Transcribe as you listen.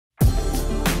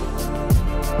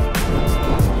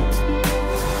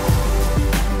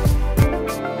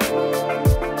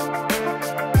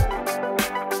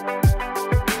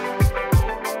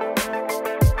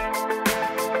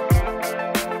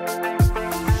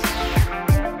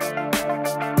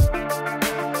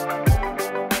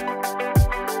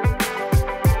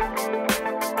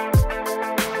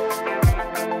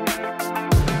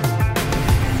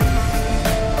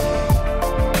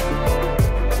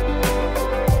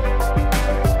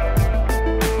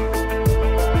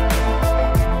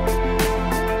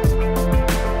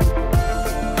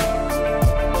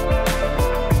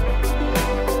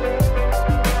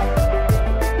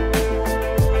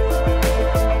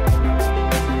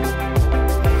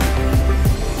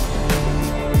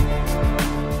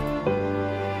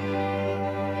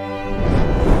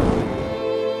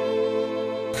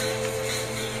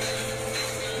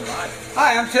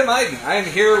Tim Iden. I am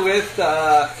here with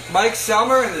Mike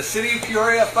Selmer in the City of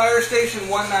Peoria Fire Station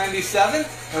 197,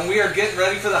 and we are getting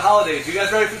ready for the holidays. You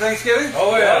guys ready for Thanksgiving?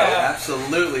 Oh yeah.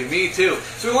 Absolutely, me too.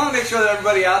 So we want to make sure that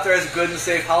everybody out there has a good and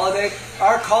safe holiday.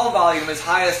 Our call volume is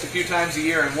highest a few times a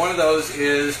year, and one of those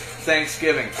is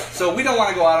Thanksgiving. So we don't want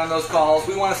to go out on those calls.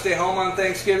 We want to stay home on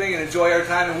Thanksgiving and enjoy our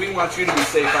time, and we want you to be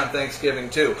safe on Thanksgiving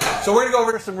too. So we're going to go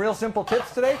over some real simple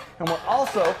tips today, and we're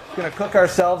also going to cook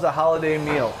ourselves a holiday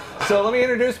meal. So let me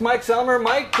introduce Mike Selmer.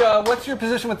 Mike, what's your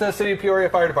position with the City of Peoria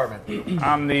Fire Department?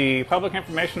 I'm the Public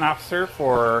Information Officer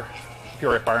for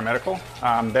Peoria Fire Medical.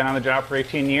 Been on the job for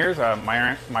 18 years.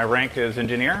 My rank is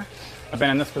engineer. I've been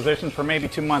in this position for maybe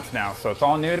 2 months now, so it's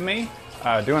all new to me.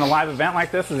 Doing a live event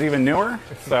like this is even newer,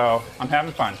 so I'm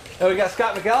having fun. And we got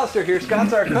Scott McAllister here.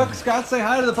 Scott's our cook. Scott, say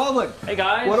hi to the public. Hey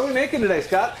guys. What are we making today,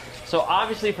 Scott? So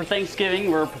obviously for Thanksgiving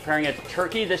we're preparing a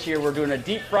turkey. This year we're doing a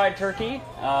deep fried turkey,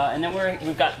 and then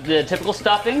we've got the typical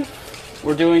stuffing.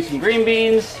 We're doing some green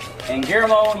beans, and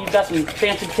Guillermo, you've got some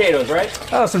fancy potatoes, right?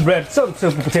 Oh, some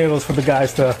simple potatoes for the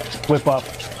guys to whip up.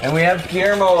 And we have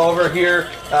Guillermo over here,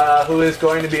 who is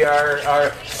going to be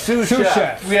our sous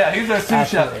chef. Yeah, he's our sous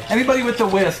chef. Anybody with the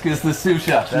whisk is the sous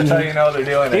chef. That's how you know they're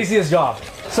doing it. Easiest job.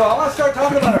 So I want to start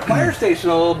talking about our fire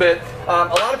station a little bit. A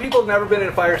lot of people have never been in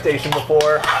a fire station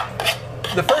before.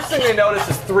 The first thing they notice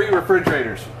is 3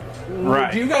 refrigerators.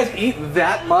 Right. Do you guys eat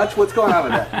that much? What's going on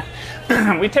with that?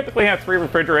 We typically have 3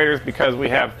 refrigerators because we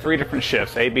have 3 different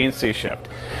shifts, A, B, and C shift.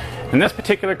 In this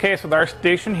particular case with our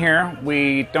station here,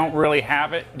 we don't really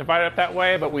have it divided up that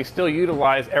way, but we still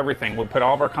utilize everything. We'll put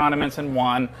all of our condiments in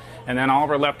one, and then all of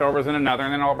our leftovers in another,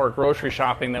 and then all of our grocery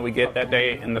shopping that we get that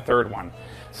day in the third one.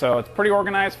 So it's pretty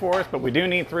organized for us, but we do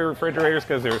need 3 refrigerators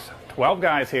because there's 12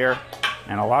 guys here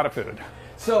and a lot of food.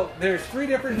 So there's 3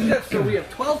 different shifts, so we have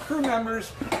 12 crew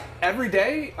members every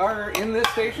day are in this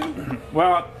station?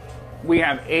 Well, we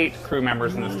have 8 crew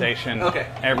members in the station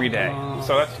every day.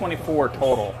 So that's 24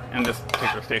 total in this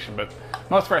particular station, but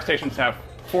most of our stations have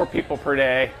 4 people per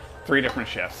day, 3 different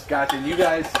shifts. Gotcha. You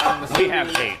guys, we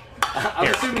have 8.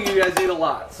 I'm assuming you guys eat a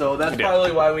lot, so that's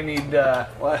probably why we need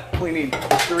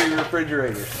 3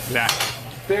 refrigerators. Exactly.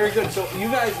 Very good. So you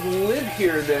guys live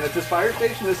here then at this fire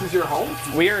station? This is your home?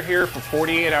 We are here for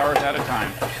 48 hours at a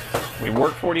time. We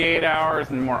work 48 hours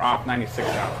and we're off 96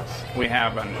 hours. We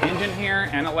have an engine here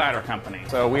and a ladder company.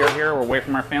 So we are here, we're away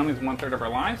from our families 1/3 of our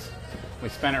lives. We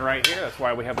spend it right here. That's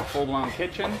why we have a full-blown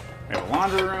kitchen. We have a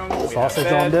laundry room. We have beds,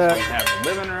 on deck. we have a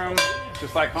living room.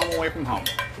 Just like home away from home.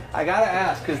 I gotta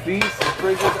ask, because these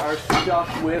fridges are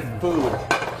stuffed with food.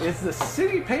 Is the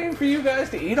city paying for you guys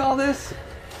to eat all this?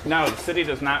 No, the city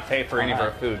does not pay for any of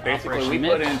our food. Basically, we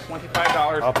put in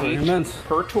 $25 each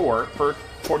per tour for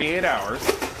 48 hours,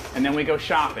 and then we go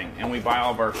shopping and we buy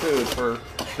all of our food for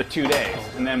the 2 days.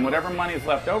 And then whatever money is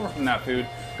left over from that food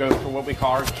goes for what we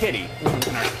call our kitty.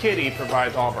 And our kitty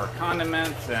provides all of our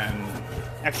condiments and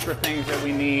extra things that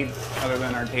we need other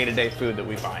than our day-to-day food that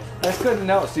we buy. That's good to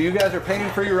know. So you guys are paying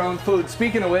for your own food.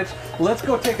 Speaking of which, let's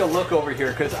go take a look over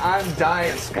here because I'm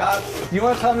dying. Scott, you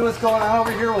want to tell me what's going on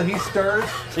over here while he stirs?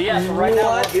 So yeah, so right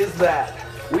now what is that?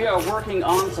 we are working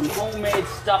on some homemade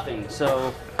stuffing.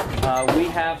 So we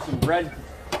have some bread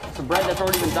that's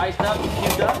already been diced up,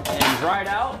 cubed up, and dried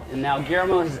out. And now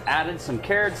Guillermo has added some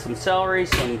carrots, some celery,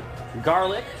 some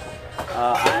garlic.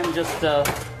 I'm just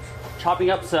chopping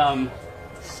up some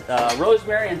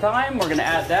rosemary and thyme. We're going to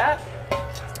add that.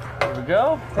 There we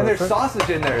go. And there's sausage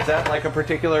in there. Is that like a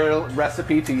particular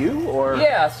recipe to you, or?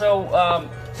 Yeah. So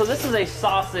so this is a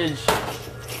sausage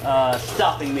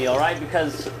stuffing meal, right?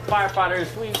 Because firefighters,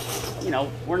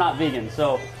 we're not vegan,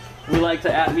 so we like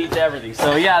to add meat to everything.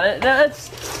 So yeah, that's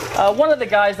one of the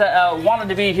guys that wanted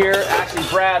to be here. Actually,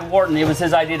 Brad Wharton. It was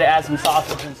his idea to add some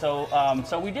sausage, and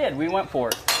so we did. We went for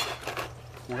it.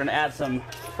 We're going to add some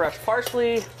fresh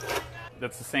parsley.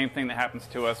 That's the same thing that happens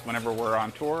to us whenever we're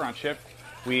on tour, on shift.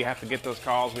 We have to get those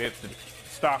calls. We have to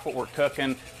stop what we're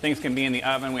cooking. Things can be in the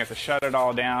oven. We have to shut it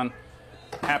all down.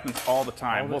 Happens all the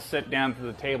time. We'll sit down to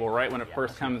the table right when it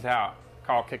first comes out.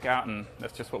 Call, kick out, and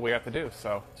that's just what we have to do.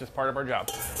 So it's just part of our job.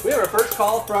 We have our first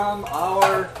call from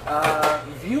our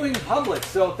viewing public.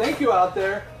 So thank you out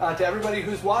there to everybody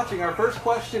who's watching. Our first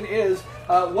question is,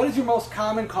 what is your most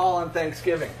common call on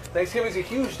Thanksgiving? Thanksgiving's a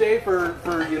huge day for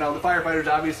the firefighters.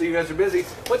 Obviously, you guys are busy.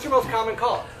 What's your most common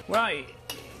call? Well,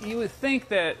 you would think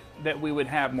that we would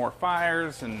have more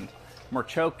fires and more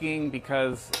choking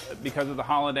because of the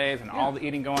holidays and all the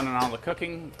eating going on and all the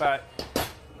cooking, but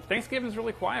Thanksgiving's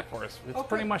really quiet for us. It's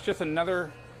pretty much just another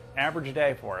average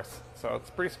day for us. So it's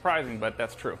pretty surprising, but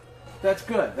that's true. That's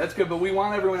good. That's good. But we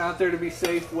want everyone out there to be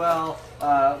safe while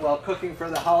cooking for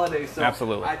the holidays. So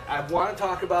Absolutely. I want to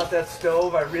talk about that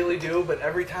stove. I really do. But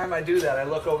every time I do that, I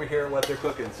look over here at what they're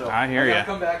cooking. So I hear gotta ya.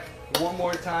 come back one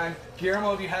more time.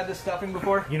 Guillermo, have you had this stuffing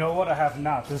before? You know what? I have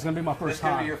not. This is gonna be my This first is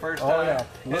gonna time. be your first Oh time. yeah. Is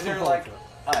Looking there forward like to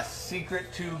it. a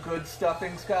secret to good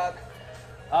stuffing, Scott?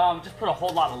 Just put a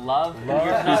whole lot of love. Love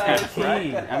Yours is not the good,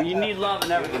 key. right? I mean, you need love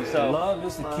and everything. So Love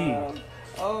is the key.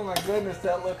 Oh my goodness,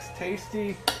 that looks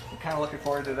tasty. I'm kind of looking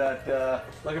forward to that.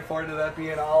 Looking forward to that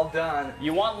being all done.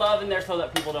 you want love in there so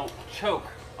that people don't choke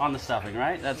on the stuffing,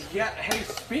 right? That's Yeah. Hey,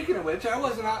 speaking of which, I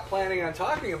was not planning on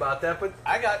talking about that, but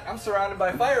I'm surrounded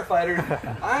by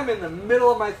firefighters. I'm in the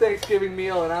middle of my Thanksgiving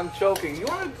meal and I'm choking. You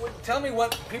want to tell me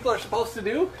what people are supposed to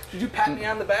do? Did you pat me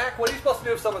on the back? What are you supposed to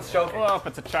do if someone's choking? Well, if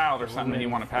it's a child or something, you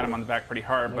want to pat them on the back pretty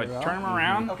hard, but turn them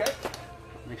around. Okay.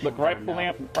 Look right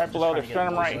below the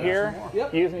sternum right here.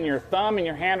 Yep. Using your thumb and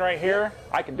your hand right here.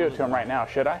 I can do it to him right now,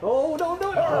 should I? Oh, don't do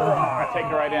it. I take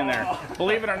it right in there.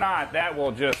 Believe it or not, that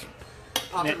will just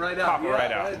Pop it right out. pop it Yeah,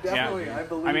 right out. Definitely, Yeah. I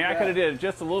believe I mean, I that. could have did it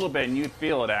just a little bit and you'd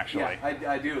feel it actually. Yeah,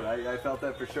 I do. I felt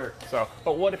that for sure. So,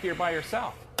 but what if you're by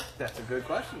yourself? That's a good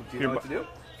question. Do you You're know what to do?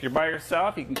 If you're by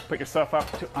yourself, you can put yourself up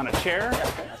on a chair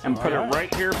and put it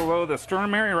right here below the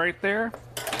sternum area right there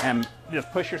and just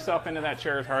push yourself into that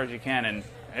chair as hard as you can and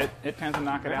it tends to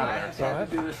knock it out I of have there. had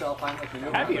to do the self-Heimlich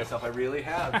maneuver Have on you? myself. I really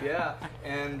have, yeah.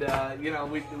 And, you know,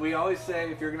 we always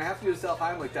say if you're going to have to do the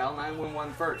self-Heimlich, dial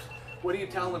 911 first. What do you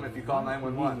tell them if you call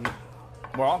 911?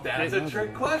 Well, That's a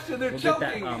trick question. They're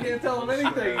choking. You can't tell them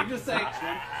anything. You just say,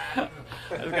 I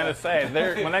was going to say,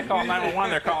 when they call 911,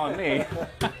 they're calling me.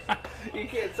 you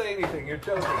can't say anything. You're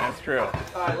choking. That's true. All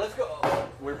right, let's go. Oh,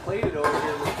 we're plated over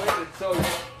here. We're plated. So,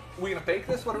 we going to bake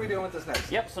this? What are we doing with this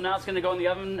next? Yep, so now it's going to go in the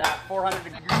oven at 400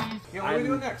 degrees. You know, what are we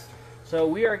doing next? So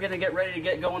we are going to get ready to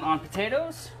get going on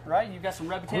potatoes, right? You've got some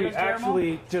red potatoes, We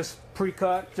actually just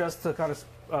pre-cut just to kind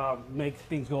of make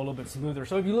things go a little bit smoother.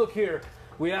 So if you look here,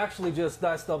 we actually just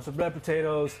diced up some red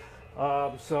potatoes,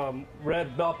 some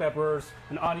red bell peppers,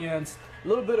 and onions, a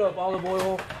little bit of olive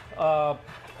oil,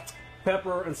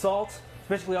 pepper, and salt.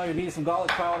 Basically all you need is some garlic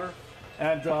powder.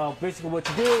 And basically what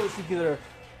you do is you can either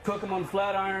cook them on the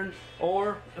flat iron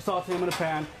or saute them in a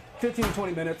pan, 15 to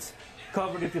 20 minutes,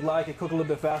 covered if you like, it cook a little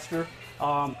bit faster.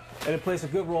 And it plays a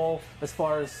good role as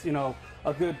far as, you know,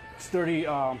 a good sturdy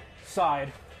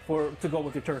side to go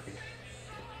with your turkey.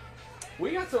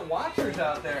 We got some watchers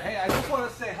out there. Hey, I just want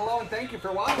to say hello and thank you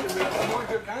for watching. We have some more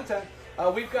good content.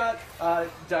 We've got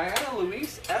Diana,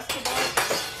 Luis,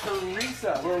 Esteban,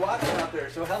 Teresa who are watching out there.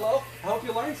 So hello. I hope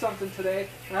you learned something today.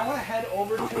 And I want to head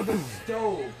over to the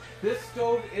stove. This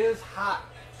stove is hot.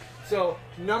 So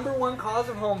 #1 cause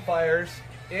of home fires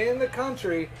in the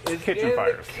country is Kitchen in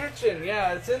fires. the kitchen.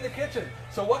 Yeah, it's in the kitchen.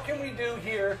 So what can we do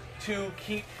here to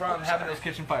keep from having those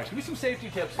kitchen fires? Give me some safety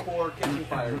tips for kitchen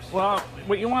fires. Well,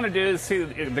 what you want to do is see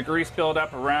the grease build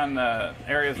up around the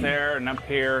areas there and up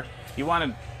here. You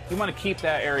want to keep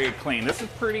that area clean. This is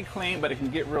pretty clean, but it can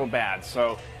get real bad.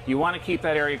 So you want to keep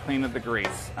that area clean of the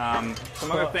grease. Some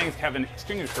other things, have an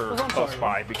extinguisher close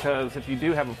by, because if you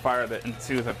do have a fire that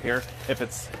ensues up here, if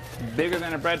it's bigger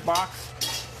than a bread box,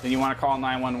 then you want to call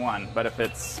 911. But if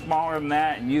it's smaller than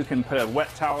that, you can put a wet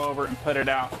towel over it and put it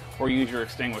out, or use your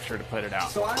extinguisher to put it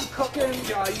out. So I'm cooking, you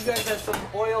guys have some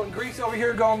oil and grease over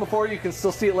here going before. You can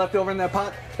still see it left over in that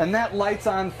pot, and that light's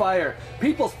on fire.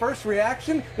 People's first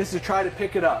reaction is to try to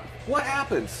pick it up. What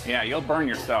happens? Yeah, you'll burn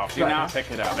yourself. Do Right. not pick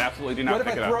it up. Absolutely do not What if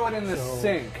pick it I up. throw it in the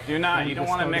sink? Do not. You don't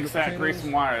want to Just mix start that with grease potatoes?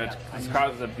 and water. It just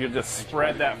causes you just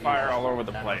spread that fire all over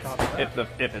the place. If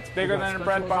it's bigger than a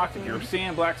bread box, if you're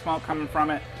seeing black smoke coming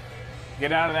from it,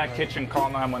 get out of that kitchen.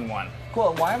 Call 911.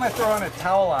 Cool. Why am I throwing a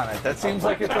towel on it? That seems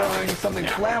like you're throwing something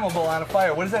flammable on a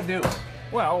fire. What does that do?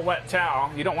 Well, wet towel.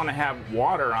 You don't want to have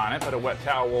water on it, but a wet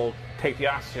towel will take the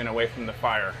oxygen away from the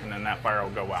fire, and then that fire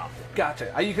will go out.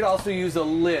 Gotcha. You could also use a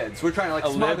lid. So we're trying to like A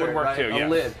lid smother would it, work right? too, A yes.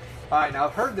 lid. All right. Now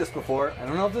I've heard this before. I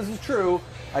don't know if this is true.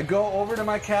 I go over to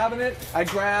my cabinet. I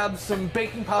grab some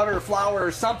baking powder or flour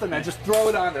or something. I just throw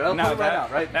it on there. I'll put it right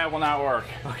out, right? That will not work.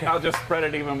 Okay. I'll just spread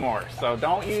it even more. So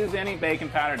don't use any baking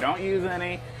powder. Don't use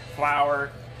any flour.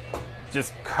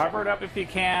 Just cover it up if you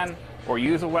can, or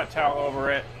use a wet towel over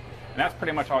it. And that's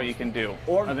pretty much all you can do.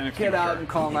 Or other than get out and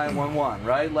call 911,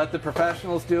 right? Let the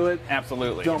professionals do it.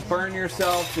 Absolutely. Don't burn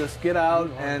yourself. Just get out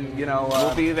and,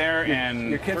 we'll be there in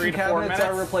your kitchen 3 to 4 cabinets minutes.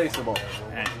 are replaceable.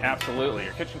 And absolutely.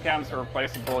 Your kitchen cabinets are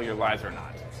replaceable. Your lives are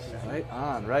not. Right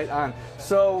on, right on.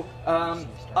 So,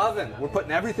 oven. We're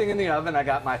putting everything in the oven. I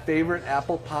got my favorite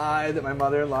apple pie that my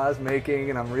mother-in-law is making,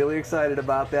 and I'm really excited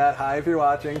about that. Hi, if you're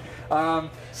watching.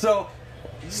 So,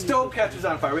 Stove catches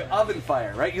on fire. Oven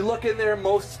fire, right? You look in there.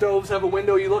 Most stoves have a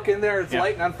window. You look in there. It's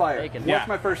lighting on fire. Bacon. What's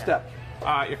my first step?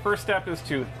 Your first step is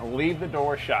to leave the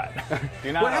door shut.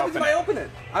 Do not What happens if I open it?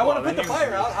 I want to put the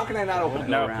fire out. How can I not open it?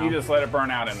 No, you just let it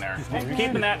burn out in there.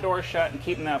 Keeping that door shut and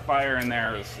keeping that fire in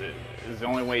there is the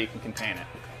only way you can contain it.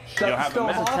 Shut the stove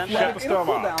off. Shut the stove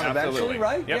off. Down eventually, Absolutely.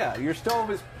 right? Yep. Yeah. Your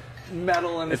stove is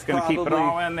metal and It's going to probably... keep it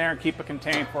all in there, keep it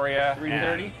contained for you,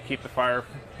 330. and keep the fire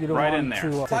You don't right want in there.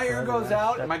 to, Fire goes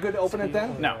out. Am I good to open it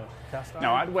then? No.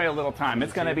 No, I'd wait a little time.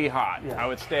 It's going to be hot. I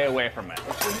would stay away from it.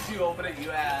 As soon as you open it,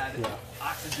 you add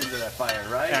oxygen to that fire,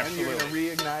 right? Absolutely. And you're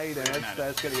going to reignite, and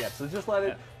that's going to get. So just let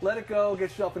it go. Get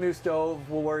yourself a new stove.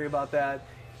 We'll worry about that.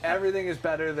 Everything is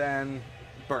better than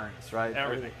burns, right?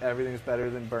 Everything. Everything's better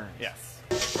than burns. Yes.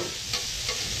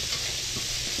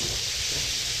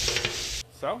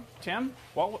 So, Tim,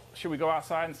 well, should we go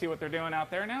outside and see what they're doing out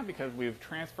there now? Because we've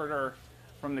transferred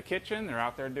from the kitchen. They're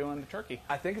out there doing the turkey.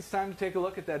 I think it's time to take a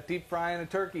look at that deep frying a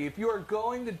turkey. If you are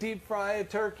going to deep fry a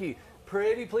turkey,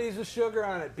 pretty please with sugar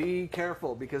on it. Be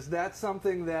careful, because that's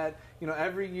something that, you know,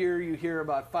 every year you hear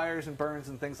about fires and burns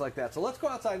and things like that. So let's go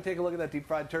outside and take a look at that deep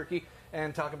fried turkey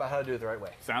and talk about how to do it the right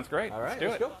way. Sounds great. All right,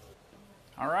 let's let's go.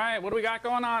 All right, what do we got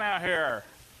going on out here?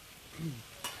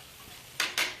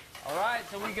 All right,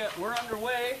 so we're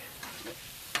underway.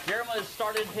 Guillermo has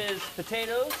started his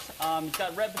potatoes. He's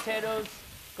got red potatoes.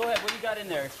 Go ahead, what do you got in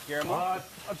there, Guillermo?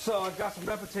 So I've got some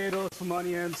red potatoes, some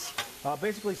onions.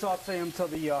 Basically saute them until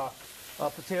the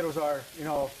potatoes are, you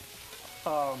know,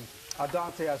 al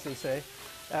dente, as they say.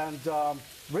 And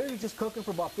really just cooking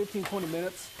for about 15-20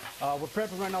 minutes. We're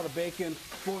prepping right now the bacon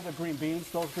for the green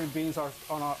beans. Those green beans are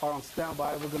on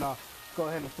standby. We're going to go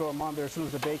ahead and throw them on there as soon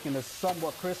as the bacon is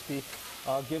somewhat crispy.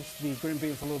 Gives the green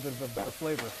beans a little bit of a better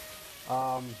flavor.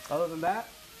 Other than that,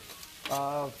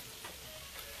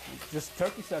 just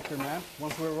turkey sector, man.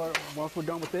 Once we're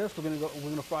done with this, we're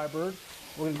gonna fry a bird.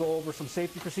 We're gonna go over some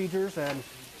safety procedures, and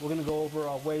we're gonna go over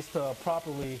ways to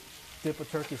properly dip a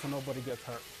turkey so nobody gets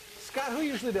hurt. Scott, who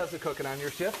usually does the cooking on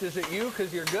your shift? Is it you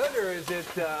because you're good, or is it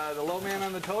the low man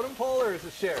on the totem pole, or is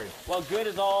it shared? Well, good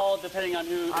is all depending on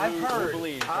who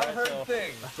believes. I've right? heard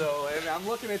things. So, and I'm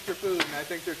looking at your food, and I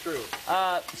think they're true.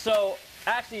 So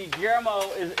actually, Guillermo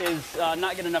is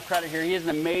not getting enough credit here. He is an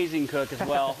amazing cook as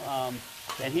well,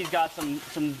 and he's got some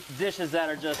dishes that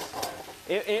are just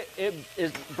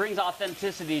it brings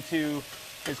authenticity to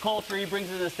his culture. He brings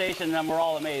it to the station, and we're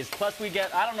all amazed. Plus, we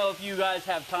get, I don't know if you guys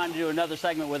have time to do another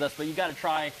segment with us, but you got to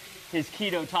try his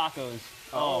keto tacos.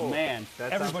 Oh man,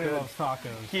 Everybody loves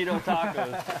tacos. keto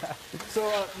tacos.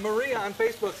 So Maria on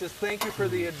Facebook says, thank you for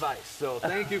the advice. So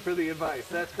thank you for the advice.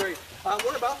 That's great.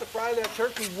 We're about to fry that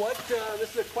turkey.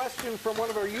 This is a question from one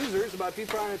of our users about deep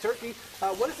frying a turkey.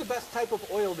 What is the best type of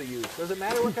oil to use? Does it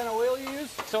matter what kind of oil you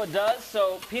use? So it does.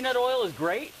 So peanut oil is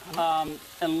great,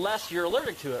 unless you're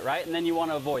allergic to it, right? And then you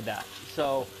want to avoid that.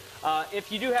 So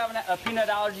if you do have a peanut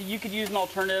allergy, you could use an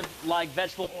alternative like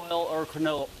vegetable oil or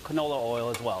canola oil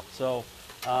as well. So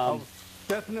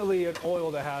Definitely an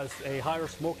oil that has a higher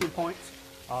smoking point.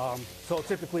 So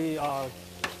typically,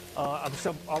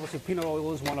 obviously peanut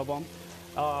oil is one of them.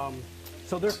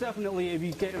 So there's definitely, if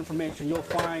you get information, you'll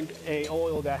find a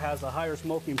oil that has a higher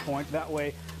smoking point. That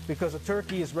way, because a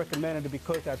turkey is recommended to be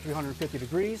cooked at 350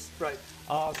 degrees. Right.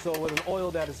 So with an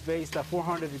oil that is based at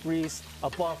 400 degrees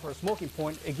above for a smoking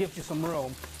point, it gives you some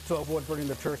room to avoid burning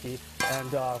the turkey,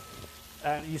 and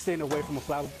you're staying away from a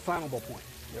flammable point.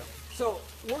 Yeah. So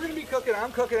we're going to be cooking.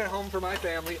 I'm cooking at home for my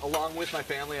family, along with my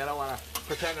family. I don't want to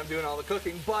pretend I'm doing all the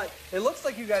cooking, but it looks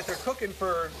like you guys are cooking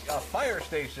for a fire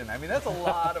station. I mean, that's a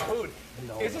lot of food.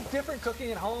 No. Is it different cooking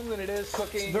at home than it is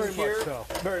cooking Very here? much so.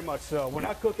 Very much so. When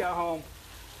I cook at home,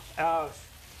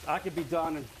 I could be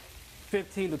done in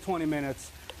 15 to 20 minutes,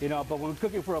 you know. But when I'm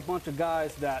cooking for a bunch of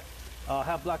guys that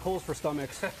have black holes for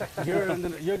stomachs, you're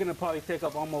going to probably take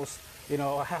up almost, you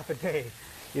know, a half a day.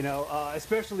 You know,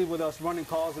 especially with us running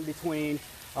calls in between,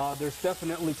 there's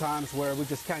definitely times where we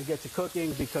just can't get to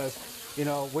cooking because, you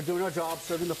know, we're doing our job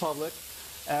serving the public.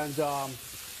 And,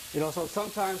 you know, so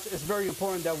sometimes it's very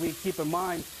important that we keep in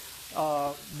mind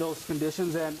those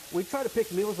conditions. And we try to pick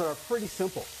meals that are pretty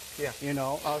simple. Yeah. You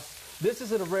know, this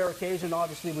isn't a rare occasion.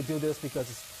 Obviously, we do this because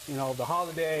it's, you know, the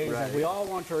holidays, right, and we all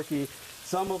want turkey.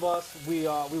 Some of us, we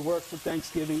work for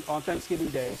Thanksgiving, on Thanksgiving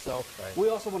Day, so right, we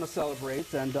also want to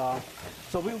celebrate, and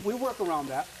so we work around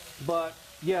that. But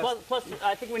yes. Plus,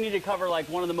 I think we need to cover like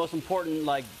one of the most important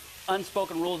like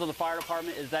unspoken rules of the fire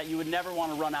department is that you would never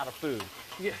want to run out of food.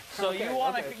 Yeah. So okay, you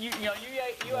want to, okay.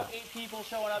 you have 8 people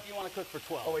showing up. You want to cook for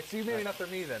 12. Oh wait, so you made enough for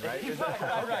me then, right? Right, Okay,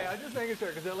 right. I'm just making sure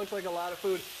because it looks like a lot of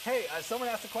food. Hey, someone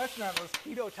asked a question on those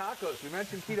keto tacos. You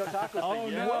mentioned keto tacos. Oh,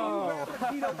 What no.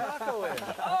 do you wrap a keto taco in?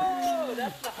 Oh,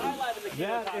 that's the highlight of the keto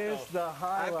That taco. is the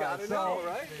highlight. I've got to know,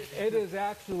 right? It is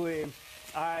actually,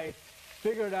 I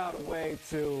figured out a way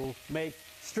to make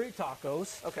street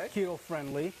tacos, Okay. keto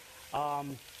friendly.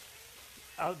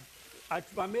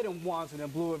 I made them once and then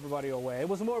blew everybody away. It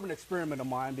was more of an experiment of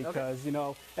mine because, you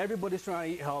know, everybody's trying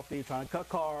to eat healthy, trying to cut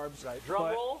carbs. Right. Drum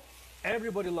but roll.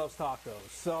 Everybody loves tacos.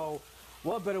 So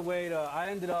what better way to, I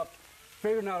ended up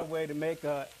figuring out a way to make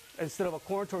instead of a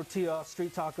corn tortilla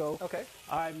street taco, Okay.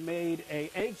 I made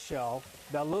a eggshell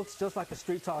that looks just like a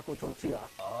street taco tortilla.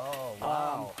 Oh,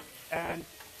 wow. And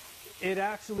it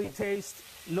actually tastes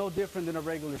no different than a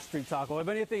regular street taco. If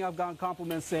anything, I've gotten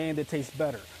compliments saying they taste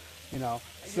better. You know,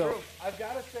 so I've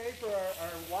got to say for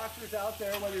our watchers out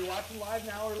there, whether you're watching live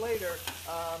now or later,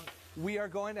 we are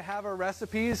going to have our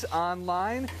recipes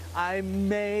online. I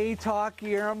may talk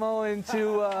Guillermo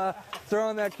into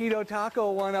throwing that keto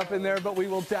taco one up in there, but we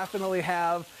will definitely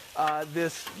have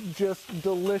this just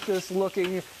delicious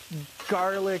looking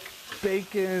garlic,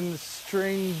 bacon,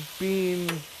 string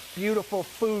bean, beautiful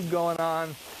food going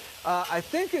on. I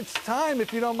think it's time,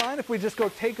 if you don't mind, if we just go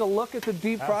take a look at the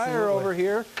deep fryer Absolutely. over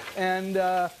here and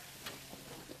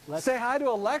say hi to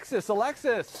Alexis.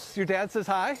 Alexis, your dad says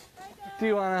hi. Do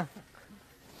you want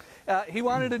to? He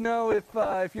wanted to know if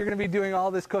you're going to be doing all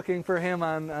this cooking for him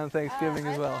on Thanksgiving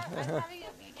as well. I'm having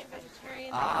a vegan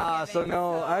vegetarian. So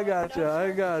no, I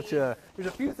gotcha. There's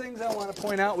a few things I want to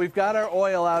point out. We've got our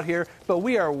oil out here, but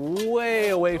we are way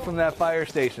away from that fire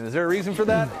station. Is there a reason for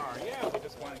that? Yeah, we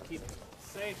just want to keep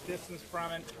safe distance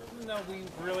from it. Even though we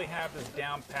really have this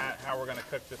down pat how we're going to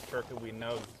cook this turkey, we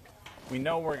know we're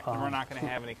not going to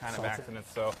have any kind of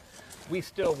accidents. So we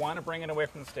still want to bring it away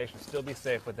from the station, still be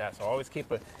safe with that. So always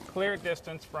keep a clear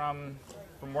distance from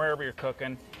wherever you're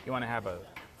cooking. You want to have a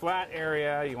flat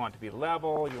area, you want it to be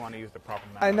level, you want to use the proper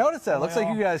amount. I noticed that. Looks like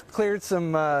you guys cleared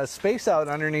some space out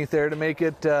underneath there to make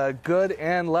it good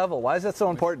and level. Why is that so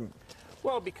important?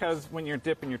 Well, because when you're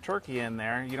dipping your turkey in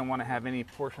there, you don't want to have any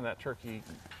portion of that turkey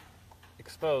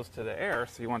exposed to the air,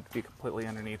 so you want it to be completely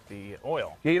underneath the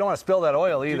oil. Yeah, you don't want to spill that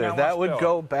oil either. not That want to would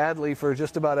spill go badly for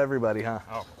just about everybody, huh?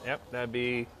 Oh, yep, that'd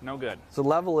be no good. So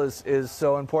level is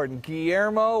so important.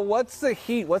 Guillermo, what's the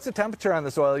heat? What's the temperature on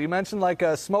this oil? You mentioned like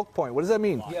a smoke point. What does that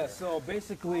mean? yeah, so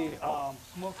basically,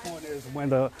 smoke point is when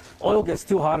the oil gets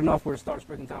too hot enough where it starts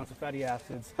breaking down to fatty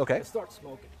acids. Okay. It starts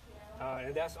smoking,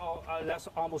 and that's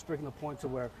almost breaking the point to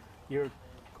where you're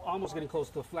almost getting close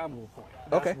to a flammable point.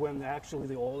 That's Okay. when actually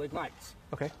the oil ignites.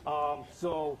 Okay.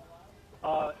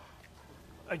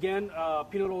 Again,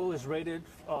 peanut oil is rated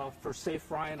for safe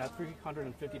frying at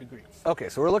 350 degrees. Okay,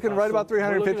 so we're looking right so about we're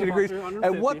 350 looking at about degrees.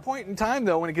 350. At what point in time,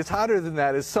 though, when it gets hotter than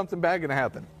that, is something bad going to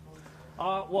happen?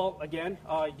 Well, again,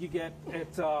 you get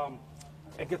it.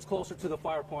 It gets closer to the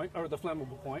fire point or the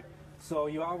flammable point. So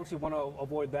you obviously want to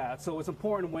avoid that. So it's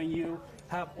important when you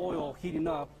have oil heating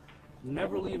up,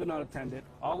 never leave it unattended.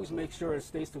 Always make sure it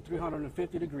stays to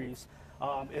 350 degrees.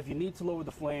 If you need to lower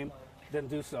the flame, then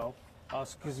do so.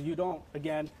 Because you don't,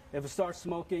 again, if it starts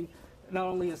smoking, not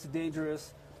only is it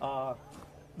dangerous,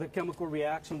 the chemical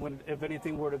reaction, if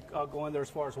anything were to go in there as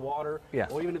far as water,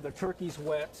 Yes. or even if the turkey's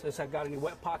wet, it's got any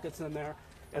wet pockets in there,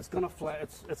 it's gonna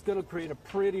it's gonna create a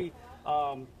pretty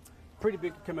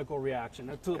big chemical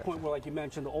reaction to the point where, like you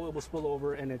mentioned, the oil will spill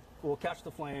over and it will catch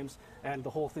the flames and the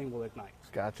whole thing will ignite.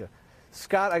 Gotcha.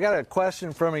 Scott, I got a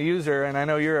question from a user, and I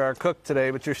know you're our cook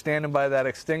today, but you're standing by that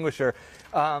extinguisher.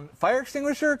 Fire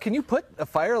extinguisher, can you put a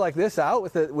fire like this out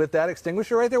with that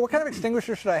extinguisher right there? What kind of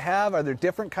extinguisher should I have? Are there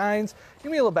different kinds? Give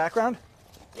me a little background.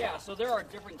 Yeah, so there are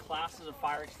different classes of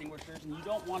fire extinguishers, and you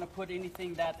don't want to put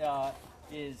anything that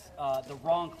is the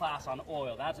wrong class on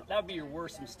oil. That would be your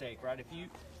worst mistake, right? If you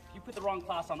put the wrong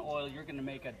class on oil, you're going to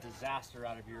make a disaster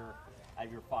out of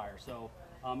your fire. So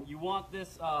you want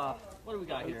this. What do we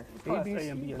got here? Class A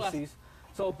and B and C's.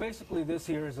 So basically, this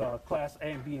here is a Class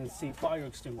A and B and C fire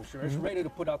extinguisher. It's rated to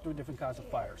put out 3 different kinds of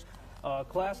fires.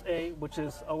 Class A, which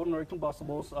is ordinary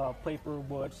combustibles, paper,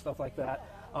 wood, stuff like that.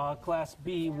 Class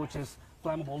B, which is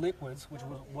flammable liquids, which is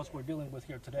what we're dealing with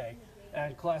here today.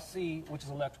 And Class C, which is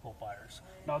electrical fires.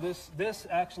 Now this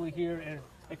actually here,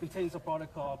 it contains a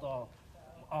product called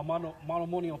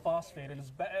monoammonium phosphate, and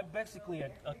it's basically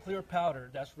a clear powder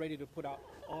that's ready to put out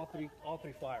all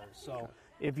three fires. So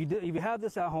if you have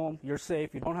this at home, you're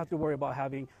safe. You don't have to worry about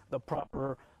having the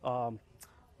proper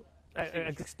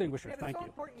extinguisher. And Thank it's so you.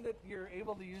 important that you're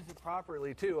able to use it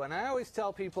properly too. And I always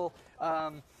tell people,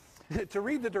 to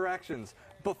read the directions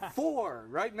before,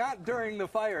 right? Not during the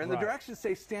fire. And the Right. directions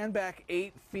say stand back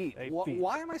 8 feet. 8 feet.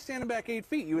 Why am I standing back 8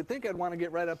 feet? You would think I'd want to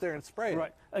get right up there and spray it.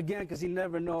 Right. Again, because you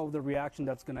never know the reaction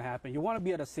that's going to happen. You want to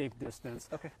be at a safe distance.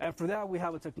 Okay. And for that, we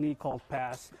have a technique called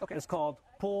pass. Okay. It's called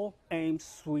pull, aim,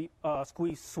 sweep,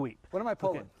 squeeze, sweep. What am I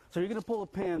pulling? Okay. So you're going to pull a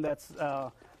pin that's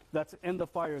in the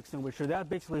fire extinguisher. That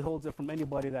basically holds it from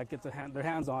anybody that gets their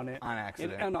hands on it. On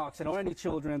accident. On accident, or any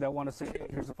children that want to say, hey,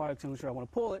 here's a fire extinguisher, I want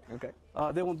to pull it. Okay.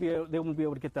 They won't be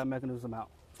able to get that mechanism out.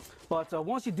 But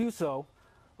once you do so,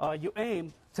 you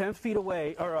aim 10 feet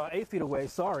away, or 8 feet away,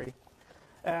 sorry.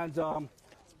 And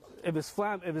if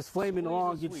it's flaming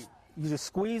along, you just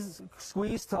squeeze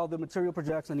till the material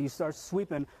projects, and you start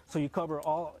sweeping, so you cover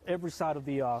every side of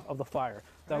the fire.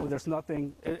 That way, there's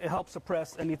nothing. It helps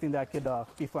suppress anything that could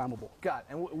be flammable. Got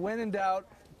it. And when in doubt,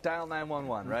 dial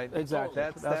 911, right? Exactly.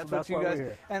 That's what you why guys. we're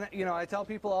here. And I tell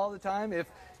people all the time, if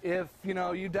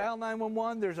you dial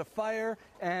 911, there's a fire,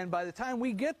 and by the time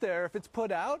we get there, if it's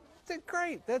put out, it's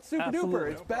great. That's super Absolutely.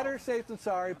 duper. It's better safe than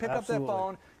sorry. Pick Absolutely. up that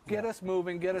phone, get us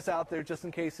moving, get us out there, just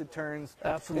in case it turns.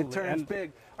 Absolutely. It turns And-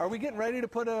 big. Are we getting ready to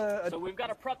put So we've got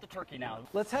to prep the turkey now.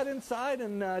 Let's head inside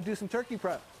and do some turkey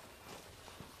prep.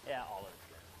 Yeah, all of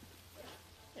it.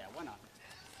 Yeah, why not?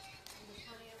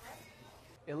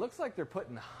 It looks like they're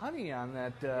putting honey on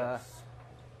that.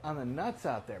 On the nuts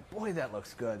out there. Boy, that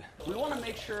looks good. We want to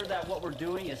make sure that what we're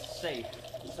doing is safe.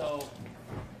 So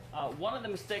one of the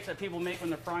mistakes that people make when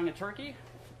they're frying a turkey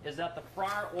is that the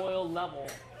fryer oil level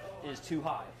is too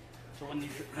high. So when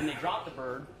they drop the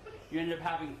bird, you end up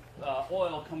having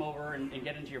oil come over and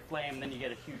get into your flame, and then you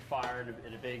get a huge fire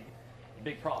and a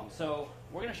big problem. So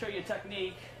we're going to show you a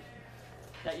technique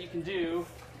that you can do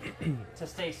to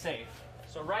stay safe.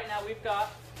 So right now we've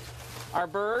got our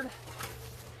bird.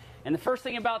 And the first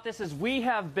thing about this is we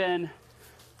have been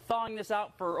thawing this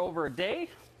out for over a day.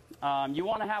 You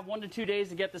want to have 1 to 2 days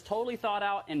to get this totally thawed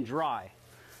out and dry.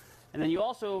 And then you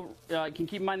also can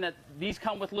keep in mind that these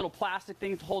come with little plastic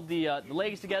things to hold the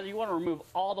legs together. You want to remove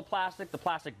all the plastic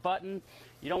button.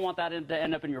 You don't want that to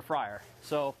end up in your fryer.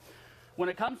 So when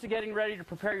it comes to getting ready to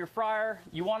prepare your fryer,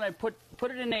 you want to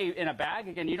put it in a bag.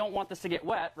 Again, you don't want this to get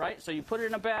wet, right? So you put it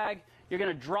in a bag, you're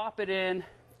going to drop it in,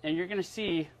 and you're going to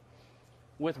see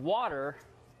with water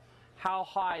how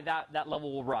high that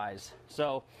level will rise.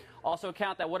 So also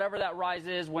count that whatever that rise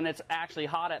is, when it's actually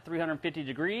hot at 350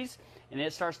 degrees and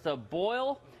it starts to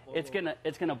boil, it's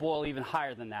gonna boil even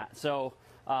higher than that. So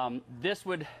this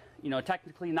would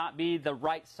technically not be the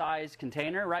right size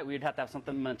container, right? We would have to have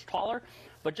something much taller,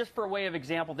 but just for a way of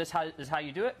example, this is how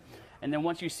you do it. And then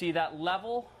once you see that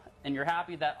level and you're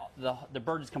happy that the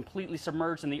bird is completely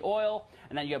submerged in the oil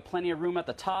and that you have plenty of room at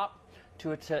the top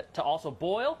to also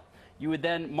boil, you would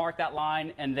then mark that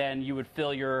line, and then you would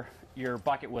fill your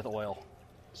bucket with oil.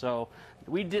 So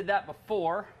we did that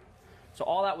before, so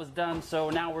all that was done. So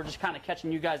now we're just kind of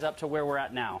catching you guys up to where we're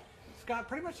at now. Scott,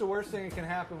 pretty much the worst thing that can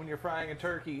happen when you're frying a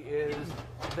turkey is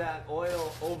that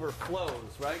oil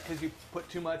overflows, right? Because you put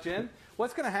too much in.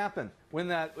 What's going to happen when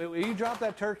you drop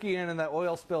that turkey in and that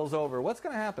oil spills over? What's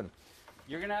going to happen?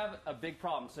 You're going to have a big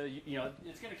problem. So,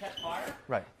 it's going to catch fire.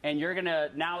 Right. And you're going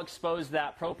to now expose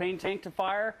that propane tank to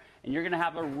fire, and you're going to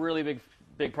have a really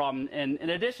big problem. And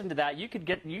in addition to that, you could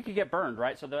get burned,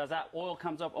 right? So as that oil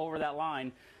comes up over that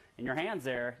line in your hands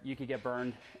there, you could get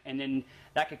burned, and then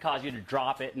that could cause you to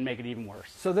drop it and make it even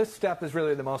worse. So this step is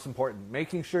really the most important,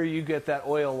 making sure you get that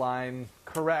oil line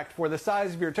correct for the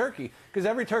size of your turkey, because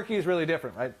every turkey is really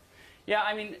different, right? Yeah,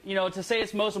 I mean, to say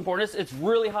it's most important, it's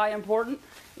really high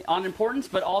on importance,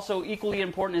 but also equally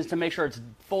important is to make sure it's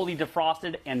fully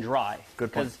defrosted and dry.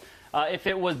 Good point. Because if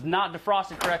it was not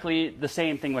defrosted correctly, the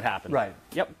same thing would happen. Right.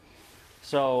 Yep.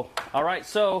 So, all right,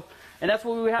 and that's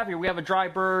what we have here. We have a dry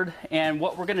bird, and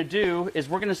what we're going to do is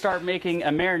we're going to start making a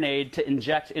marinade to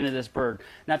inject into this bird.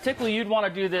 Now, typically you'd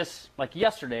want to do this like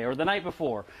yesterday or the night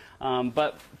before,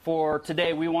 but for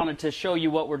today we wanted to show you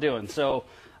what we're doing. So,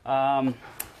 Scott,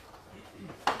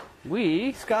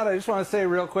 I just want to say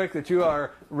real quick that you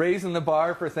are raising the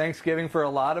bar for Thanksgiving for a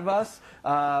lot of us,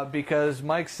 because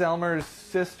Mike Selmer's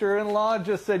sister-in-law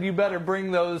just said you better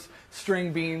bring those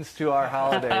string beans to our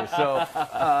holiday. So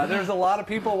there's a lot of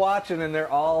people watching, and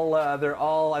they're all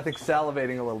I think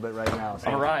salivating a little bit right now.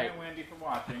 So. All right. Thank you, Wendy, for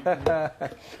watching.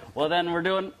 Well, then we're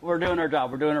doing our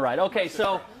job. We're doing it right. Okay,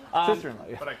 so. Sister-in-law.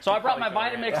 Yeah. So I brought my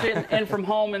Vitamix in from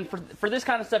home, and for this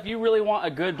kind of stuff, you really want a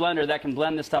good blender that can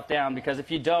blend this stuff down, because if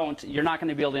you don't, you're not going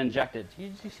to be able to inject it.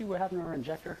 Did you see what happened to our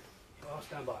injector? Oh,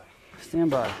 stand by.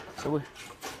 Stand by. All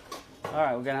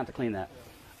right, we're going to have to clean that.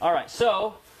 All right,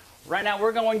 so Right now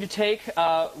we're going to take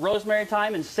rosemary,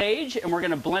 thyme, and sage, and we're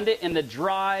going to blend it in the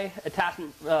dry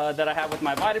attachment that I have with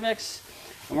my Vitamix.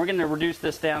 And we're going to reduce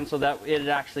this down so that it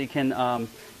actually can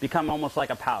become almost like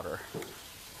a powder.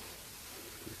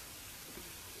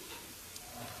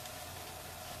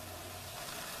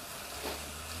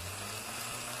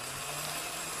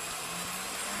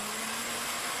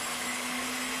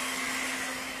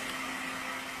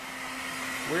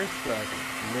 Where's the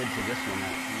lid to this one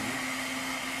at?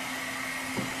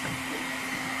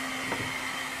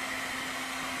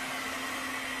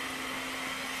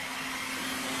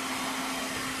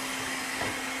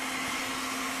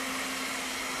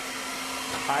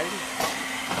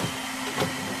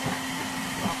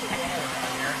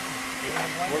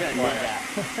 We're gonna need that.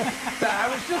 I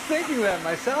was just thinking that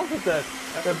myself, that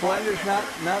the blender's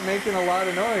not making a lot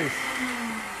of noise.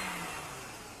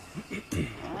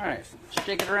 All right,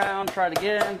 shake it around, try it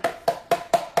again.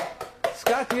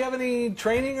 Scott, do you have any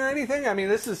training or anything? I mean,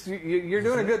 you're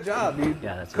doing a good job. Do you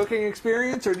cooking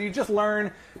experience, or do you just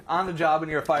learn on the job when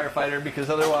you're a firefighter? Because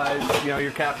otherwise,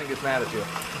 your captain gets mad at you.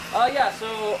 Yeah. So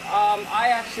I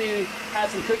actually had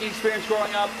some cooking experience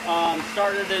growing up.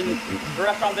 Started in the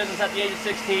restaurant business at the age of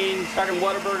 16. Started in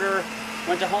Whataburger,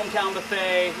 went to Hometown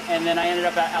Buffet, and then I ended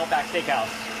up at Outback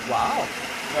Steakhouse. Wow.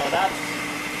 So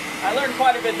I learned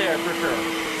quite a bit there for sure.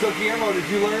 So Guillermo, did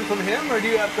you learn from him, or do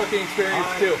you have cooking experience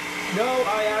too? No,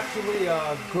 I actually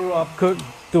grew up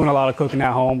doing a lot of cooking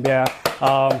at home, yeah.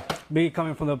 Me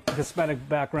coming from the Hispanic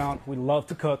background, we love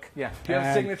to cook. Yeah. Do you have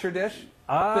a signature dish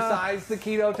besides the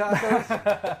keto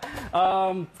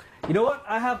tacos? You know what?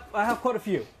 I have quite a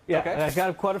few. Yeah, okay. I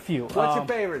got quite a few. What's your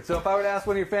favorite? So if I were to ask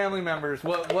one of your family members,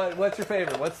 what's your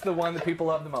favorite? What's the one that people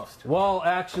love the most? Well,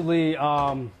 actually,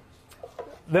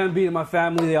 them being my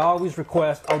family, they always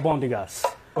request albondigas.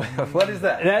 What is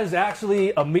that? That is actually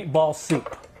a meatball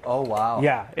soup. Oh, wow.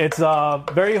 Yeah, it's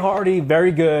very hearty,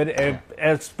 very good, and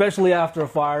especially after a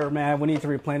fire, man, we need to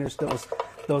replenish those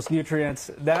nutrients.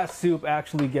 That soup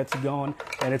actually gets you going,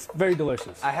 and it's very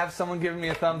delicious. I have someone giving me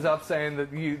a thumbs up saying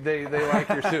that they like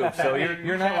your soup, so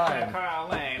you're not lying. Kyle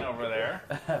Lane over there,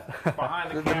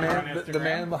 behind the camera on Instagram. The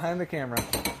man behind the camera.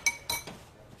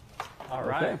 All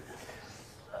right. Okay.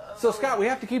 So, Scott, we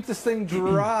have to keep this thing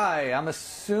dry. I'm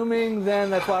assuming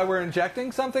then that's why we're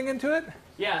injecting something into it?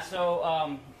 Yeah,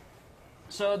 so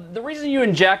the reason you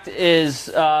inject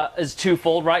is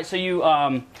twofold, right? So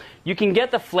you can get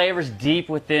the flavors deep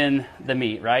within the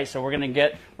meat, right? So we're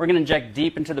gonna inject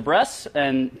deep into the breasts,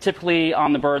 and typically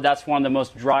on the bird, that's one of the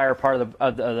most drier part of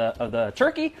the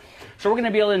turkey. So we're gonna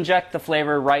be able to inject the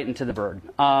flavor right into the bird.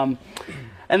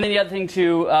 And then the other thing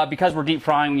too, because we're deep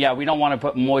frying, yeah, we don't want to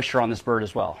put moisture on this bird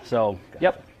as well. So,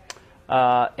 yep.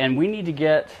 And we need to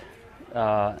get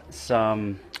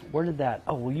some. Where did that?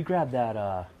 Oh, will you grab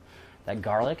that that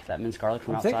garlic, that minced garlic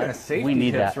from outside? I'm thinking of safety we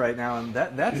need tips that right now, and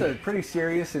that's a pretty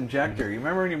serious injector. You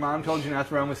remember when your mom told you not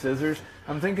to run with scissors?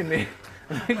 I'm thinking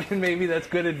maybe that's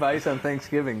good advice on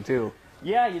Thanksgiving too.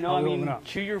 Yeah, I mean,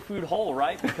 chew your food whole,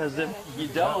 right? Because if you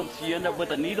don't, you end up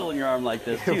with a needle in your arm like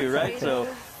this too, right? So.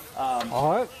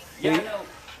 All right. Yeah, no.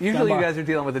 Usually you guys are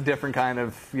dealing with a different kind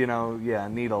of,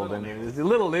 needle than it's a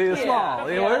little small.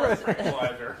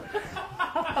 Pleasure.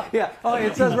 Yeah. Oh,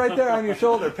 it says right there on your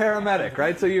shoulder, paramedic,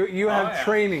 right? So you have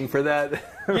training for that.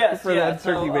 Yes, for that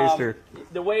turkey baster.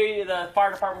 The way the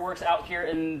fire department works out here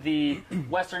in the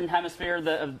western hemisphere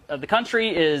of the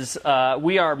country is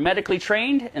we are medically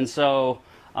trained, and so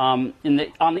on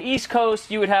the East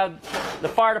Coast you would have the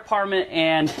fire department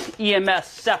and EMS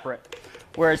separate.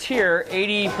 Whereas here,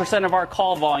 80% of our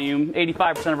call volume,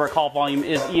 85% of our call volume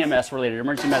is EMS related,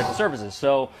 emergency medical services.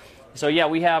 So yeah,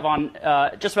 we have on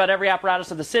just about every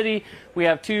apparatus of the city, we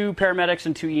have 2 paramedics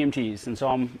and 2 EMTs. And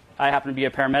so I happen to be a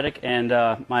paramedic, and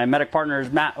my medic partner is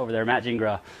Matt over there, Matt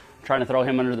Gingra. I'm trying to throw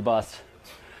him under the bus.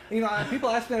 People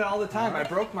ask me that all the time. I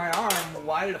broke my arm.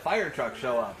 Why did a fire truck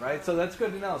show up, right? So that's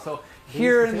good to know. So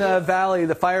here in the valley,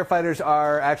 the firefighters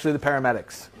are actually the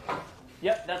paramedics.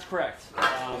 Yep, that's correct.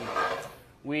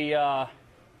 We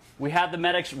have the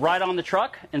medics right on the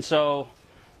truck, and so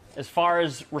as far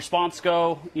as response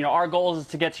go, our goal is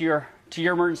to get to your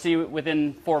emergency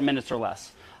within 4 minutes or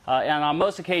less. And on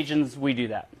most occasions, we do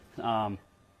that. So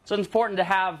it's important to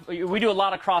have. We do a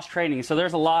lot of cross training, so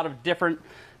there's a lot of different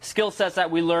skill sets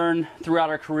that we learn throughout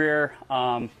our career.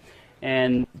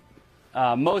 And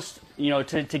most,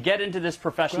 to get into this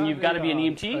profession, you've got to be an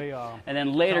EMT, and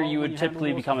then later you would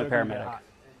typically become a paramedic.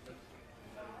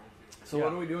 So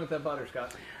what are we doing with that butter,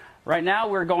 Scott? Right now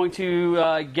we're going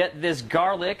to get this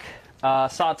garlic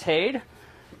sauteed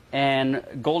and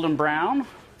golden brown.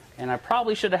 And I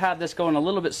probably should have had this going a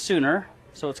little bit sooner,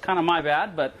 so it's kind of my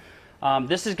bad. But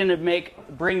This is going to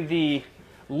bring the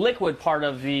liquid part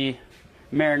of the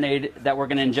marinade that we're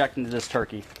going to inject into this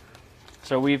turkey.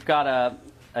 So we've got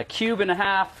a cube and a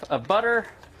half of butter,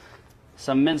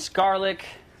 some minced garlic,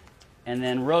 and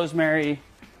then rosemary,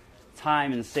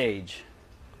 thyme, and sage.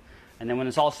 And then when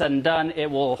it's all said and done, it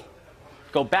will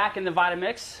go back in the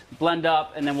Vitamix, blend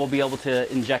up, and then we'll be able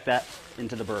to inject that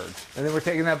into the bird. And then we're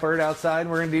taking that bird outside and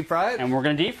we're going to deep fry it? And we're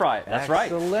going to deep fry it. That's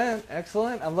right. Excellent.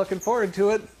 Excellent. I'm looking forward to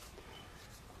it.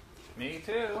 Me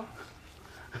too.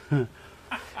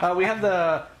 We have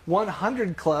the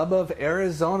 100 Club of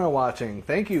Arizona watching.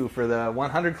 Thank you for the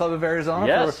 100 Club of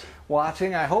Arizona for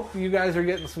watching. I hope you guys are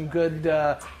getting some good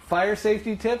fire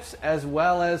safety tips as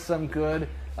well as some good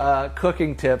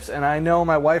cooking tips. And I know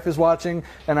my wife is watching,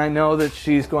 and I know that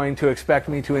she's going to expect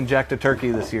me to inject a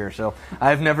turkey this year. So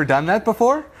I've never done that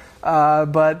before,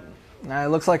 but it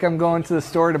looks like I'm going to the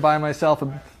store to buy myself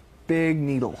a big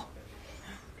needle.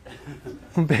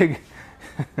 Big.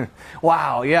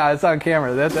 Wow, yeah, it's on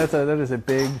camera. That is a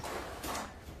big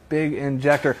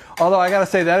injector. Although I gotta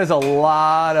say, that is a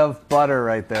lot of butter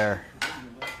right there.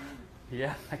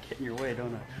 Yeah, I get in your way,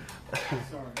 don't I?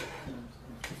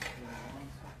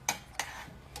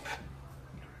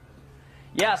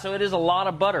 Yeah, so it is a lot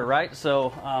of butter, right?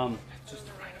 So,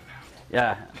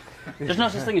 yeah, there's no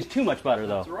such thing as too much butter,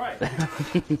 though. That's right.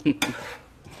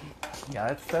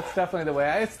 Yeah, that's definitely the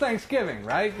way. It's Thanksgiving,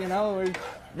 right? You know.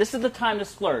 This is the time to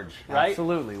splurge, right?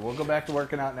 Absolutely. We'll go back to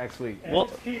working out next week. Well,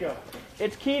 it's keto.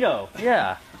 It's keto,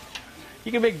 yeah.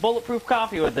 You can make bulletproof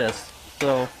coffee with this.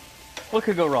 So, what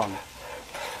could go wrong?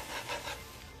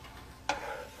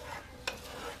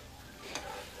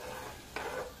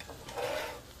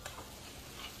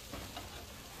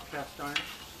 Cast iron.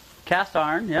 Cast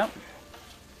iron, yep.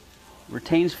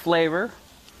 Retains flavor.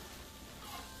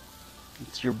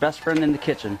 It's your best friend in the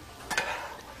kitchen.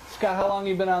 Scott, how long have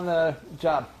you been on the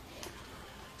job?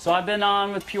 So I've been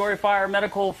on with Peoria Fire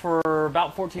Medical for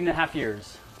about 14 and a half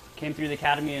years. Came through the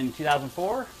academy in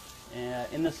 2004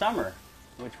 in the summer,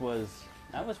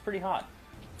 that was pretty hot.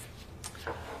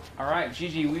 All right,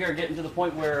 Gigi, we are getting to the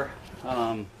point where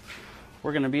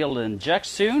we're going to be able to inject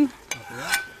soon.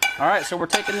 All right, so we're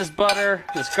taking this butter,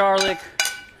 this garlic,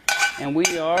 and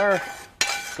we are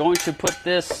going to put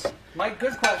this Mike,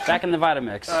 good question. back in the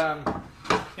Vitamix.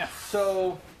 Yeah.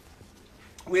 So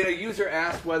we had a user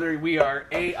ask whether we are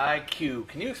AIQ.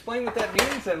 Can you explain what that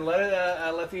means and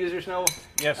let the users know?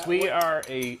 Yes, we are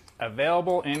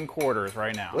available in quarters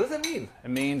right now. What does that mean? It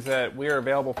means that we are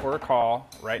available for a call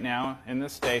right now in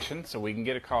this station, so we can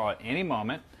get a call at any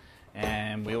moment,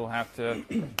 and we will have to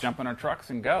jump in our trucks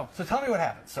and go. So tell me what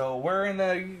happened. So we're in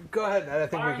the. Go ahead. I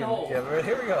think we can. Yeah,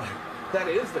 here we go. That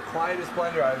is the quietest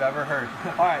blender I've ever heard.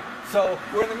 All right, so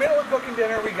we're in the middle of cooking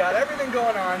dinner. We got everything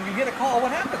going on. You get a call.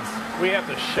 What happens? We have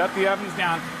to shut the ovens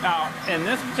down. Now, in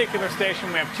this particular station,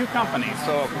 we have two companies.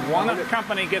 So if one of the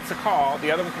company gets a call,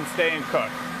 the other one can stay and cook.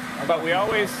 But we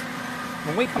always,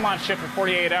 when we come on shift for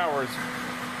 48 hours,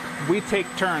 we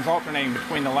take turns alternating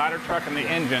between the ladder truck and the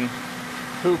engine,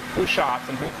 who shops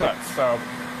and who cooks. So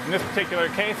in this particular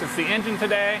case, it's the engine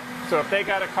today. So if they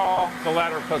got a call, the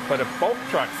ladder will cook. But if both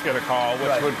trucks get a call,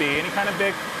 which would be any kind of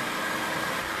big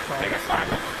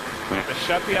assignment, we have to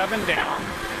shut the oven down,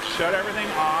 shut everything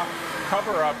off,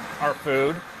 cover up our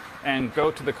food, and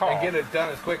go to the call. And get it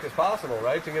done as quick as possible,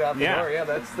 right? To get out the door. Yeah,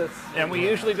 that's. And we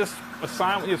usually just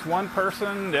assign just one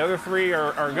person. The other three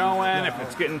are going if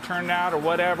it's getting turned out or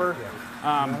whatever.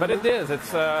 But it is.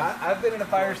 It's. I've been in a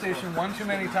fire station one too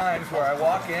many times where I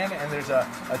walk in and there's a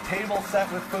table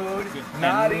set with food,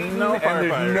 not eaten, and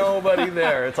there's nobody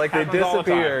there. It's like they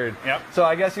disappeared. Yep. So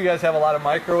I guess you guys have a lot of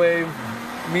microwave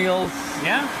meals.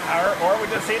 Yeah, or we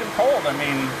just eat them cold. I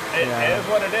mean, it is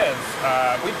what it is.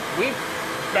 We've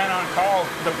been on calls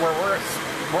where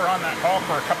we're on that call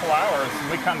for a couple hours,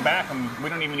 and we come back and we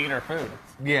don't even eat our food.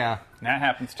 Yeah. That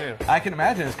happens too. I can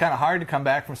imagine it's kind of hard to come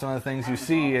back from some of the things you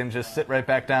see and just sit right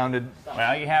back down to...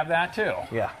 Well, you have that too.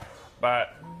 Yeah.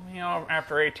 But,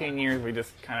 after 18 years, we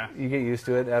just kind of... You get used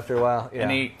to it after a while. Yeah.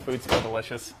 And eat. Food's still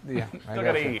delicious. Yeah. Still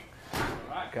got to eat.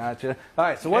 Gotcha. All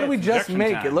right, so what did we just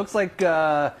make? Time. It looks like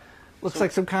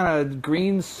like some kind of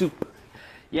green soup.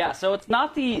 Yeah, so it's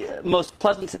not the most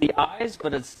pleasant to the eyes,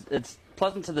 but it's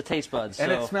pleasant to the taste buds.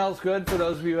 And it smells good for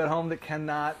those of you at home that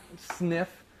cannot sniff.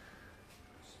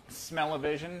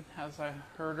 Smell-o-vision, as I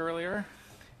heard earlier.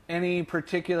 Any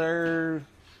particular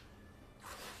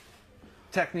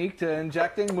technique to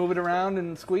injecting? Move it around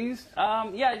and squeeze?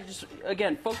 Yeah, just,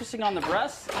 again, focusing on the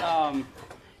breast.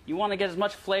 You want to get as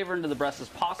much flavor into the breast as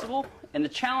possible. And the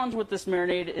challenge with this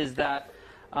marinade is that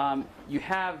you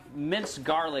have minced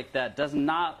garlic that does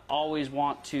not always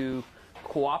want to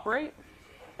cooperate.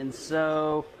 And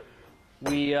so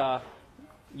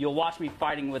you'll watch me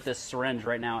fighting with this syringe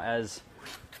right now as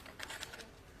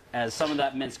some of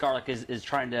that minced garlic is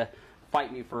trying to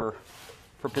fight me for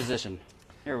position.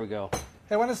 Here we go.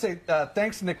 Hey, I want to say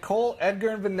thanks to Nicole, Edgar,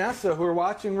 and Vanessa who are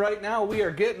watching right now. We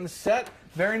are getting set.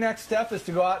 Very next step is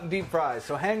to go out and deep fry.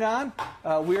 So hang on.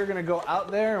 We are going to go out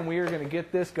there and we are going to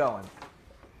get this going.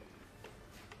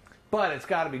 But it's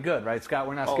got to be good, right, Scott?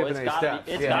 We're not skipping any steps.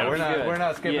 We're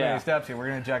not skipping any steps here. We're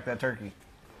going to jack that turkey.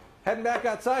 Heading back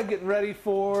outside, getting ready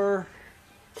for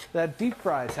that deep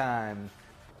fry time.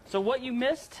 So what you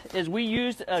missed is we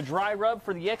used a dry rub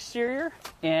for the exterior,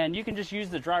 and you can just use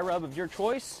the dry rub of your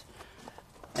choice.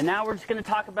 And now we're just going to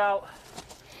talk about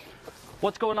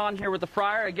what's going on here with the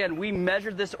fryer. Again, we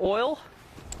measured this oil.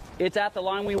 It's at the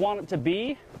line we want it to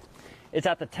be. It's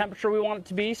at the temperature we want it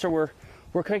to be, so we're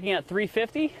cooking at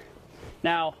 350.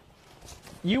 Now,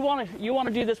 you want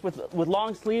to do this with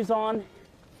long sleeves on,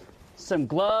 some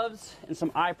gloves, and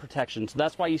some eye protection. So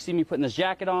that's why you see me putting this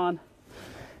jacket on,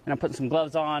 and I'm putting some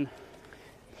gloves on.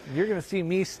 You're going to see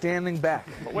me standing back.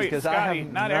 But wait, because Scotty,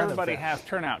 not everybody has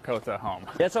turnout coats at home.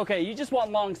 It's okay. You just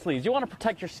want long sleeves. You want to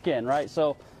protect your skin, right?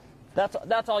 So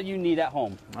that's all you need at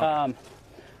home. Okay.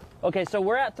 Okay, so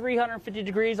we're at 350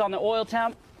 degrees on the oil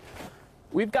temp.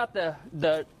 We've got the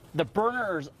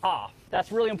burners off.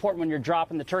 That's really important when you're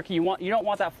dropping the turkey. You don't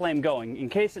want that flame going. In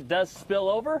case it does spill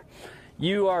over,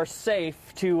 you are safe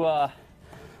to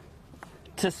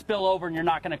spill over and you're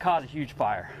not going to cause a huge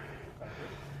fire.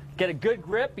 Get a good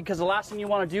grip, because the last thing you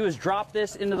want to do is drop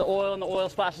this into the oil and the oil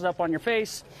splashes up on your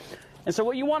face. And so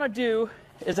what you want to do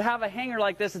is to have a hanger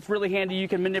like this. It's really handy. You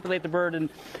can manipulate the bird, and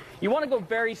you want to go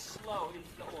very slow into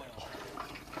the oil.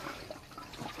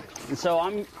 And so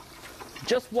I'm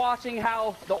just watching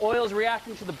how the oil is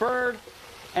reacting to the bird,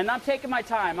 and I'm taking my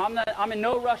time. I'm in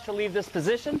no rush to leave this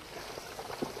position.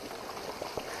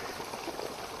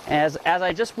 As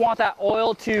I just want that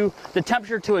oil the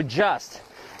temperature to adjust,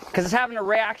 because it's having a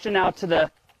reaction now to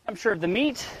the temperature of the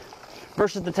meat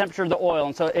versus the temperature of the oil,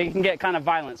 and so it can get kind of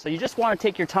violent. So you just want to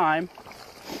take your time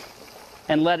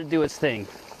and let it do its thing.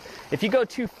 If you go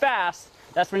too fast,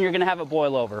 that's when you're going to have it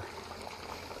boil over.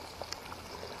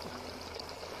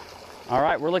 All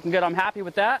right, we're looking good. I'm happy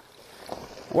with that.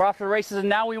 We're off to the races, and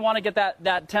now we want to get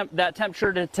that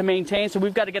temperature to maintain. So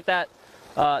we've got to get that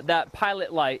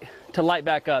pilot light to light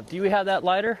back up. Do you have that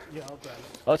lighter? Yeah, I'll grab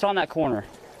it. Oh, it's on that corner.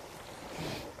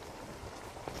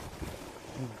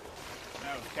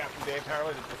 That was Captain Dave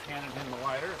Harley that just handed him the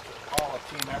lighter. It's all a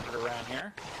team effort around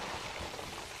here.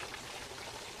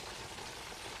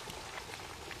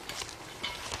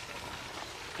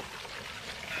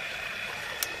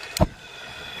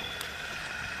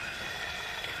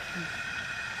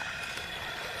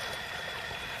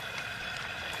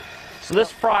 So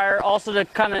this fryer, also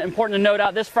important to note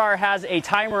out, this fryer has a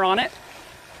timer on it,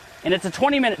 and it's a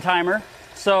 20-minute timer.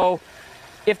 So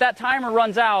if that timer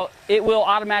runs out, it will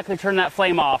automatically turn that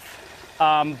flame off.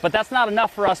 But that's not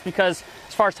enough for us, because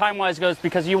as far as time-wise goes,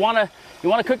 because you want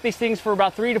to cook these things for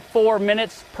about 3 to 4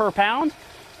 minutes per pound.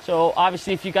 So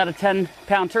obviously, if you got a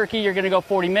 10-pound turkey, you're going to go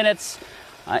 40 minutes.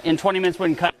 In 20 minutes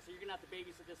wouldn't cut. So you're going to have to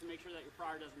babysit this and make sure that your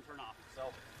fryer doesn't turn off. So.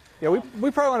 Yeah,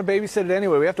 we probably want to babysit it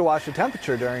anyway. We have to watch the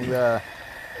temperature during the...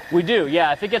 We do,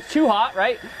 yeah. If it gets too hot,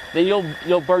 right, then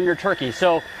you'll burn your turkey.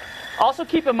 So also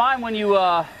keep in mind when you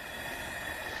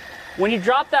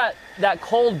drop that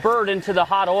cold bird into the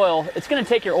hot oil, it's going to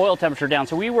take your oil temperature down.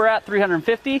 So we were at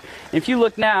 350. If you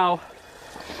look now,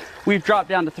 we've dropped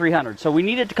down to 300. So we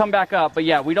need it to come back up. But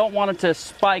yeah, we don't want it to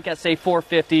spike at, say,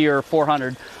 450 or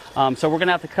 400. So we're going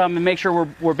to have to come and make sure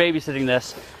we're babysitting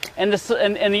this. And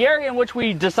the area in which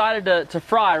we decided to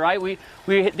fry, right? We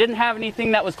didn't have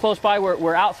anything that was close by.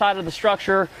 We're outside of the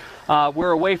structure.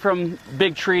 We're away from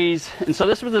big trees, and so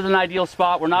this was an ideal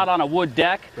spot. We're not on a wood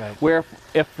deck, right, where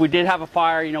if we did have a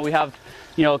fire, we have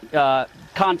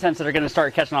contents that are going to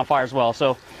start catching on fire as well.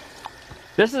 So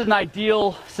this is an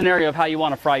ideal scenario of how you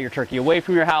want to fry your turkey, away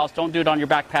from your house. Don't do it on your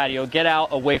back patio. Get out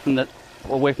away from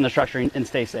the structure and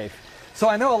stay safe. So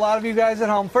I know a lot of you guys at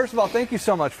home, first of all, thank you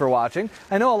so much for watching.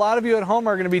 I know a lot of you at home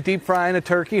are going to be deep frying a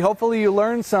turkey. Hopefully you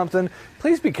learned something.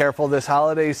 Please be careful this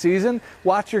holiday season.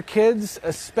 Watch your kids,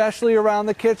 especially around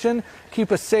the kitchen.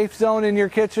 Keep a safe zone in your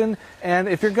kitchen. And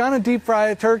if you're going to deep fry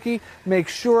a turkey, make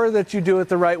sure that you do it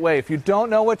the right way. If you don't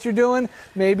know what you're doing,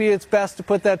 maybe it's best to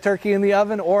put that turkey in the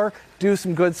oven or do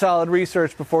some good solid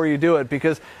research before you do it,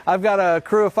 because I've got a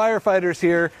crew of firefighters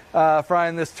here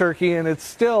frying this turkey, and it's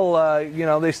still,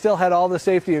 they still had all the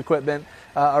safety equipment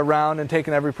around and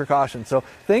taking every precaution. So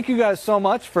thank you guys so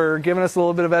much for giving us a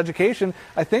little bit of education.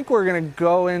 I think we're going to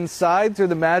go inside through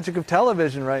the magic of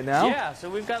television right now. Yeah, so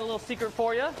we've got a little secret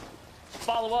for you.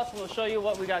 Follow us and we'll show you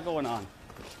what we got going on.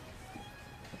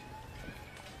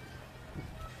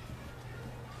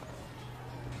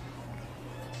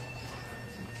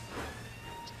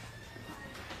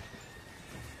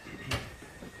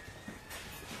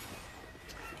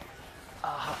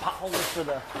 Pot holders for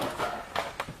the...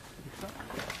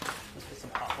 Let's get some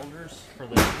pot holders for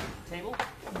the table.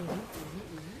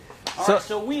 All right,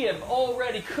 so we have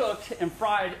already cooked and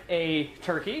fried a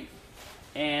turkey,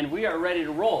 and we are ready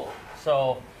to roll.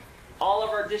 So all of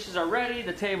our dishes are ready,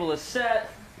 the table is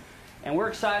set, and we're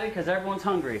excited because everyone's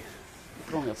hungry.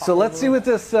 So let's see what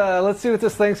this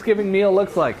Thanksgiving meal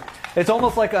looks like. It's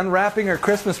almost like unwrapping our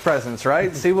Christmas presents,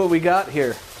 right? See what we got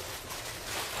here.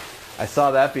 I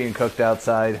saw that being cooked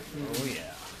outside. Oh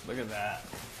yeah, look at that.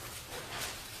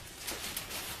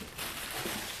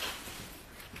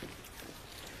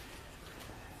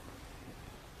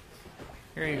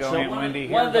 Here you go, So Aunt Wendy.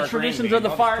 one of the Here's our green traditions of the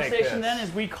beans. fire I'll just take station this. then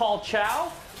is we call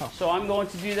chow. So I'm going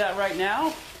to do that right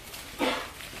now.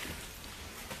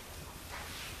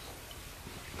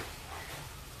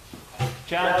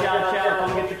 Chow, chow, chow,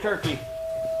 come get your turkey.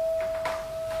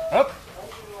 Up.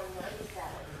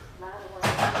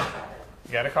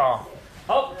 You got a call.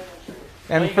 Oh,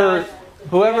 And Well, you for guys-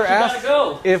 whoever we actually asked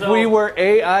gotta go, if so- we were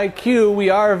AIQ, we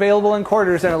are available in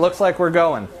quarters, and it looks like we're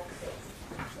going.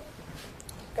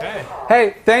 Okay.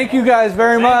 Hey, thank you guys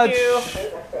very much. Thank you.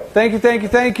 Thank you, thank you,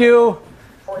 thank you.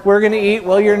 We're going to eat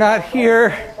while you're not here.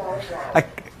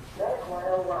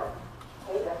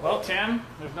 Well, Tim,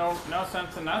 there's no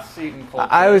sense in us eating cold.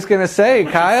 I was going to say,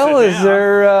 Kyle, sit is down.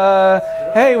 there...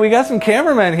 hey, we got some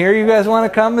cameramen here. You guys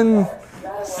want to come and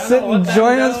sit and let them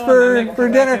join go, us and for then they can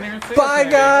come back dinner? in here and see us Bye,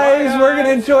 maybe. guys. Bye, We're going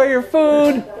to guys. enjoy your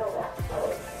food.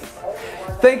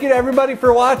 Thank you to everybody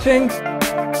for watching.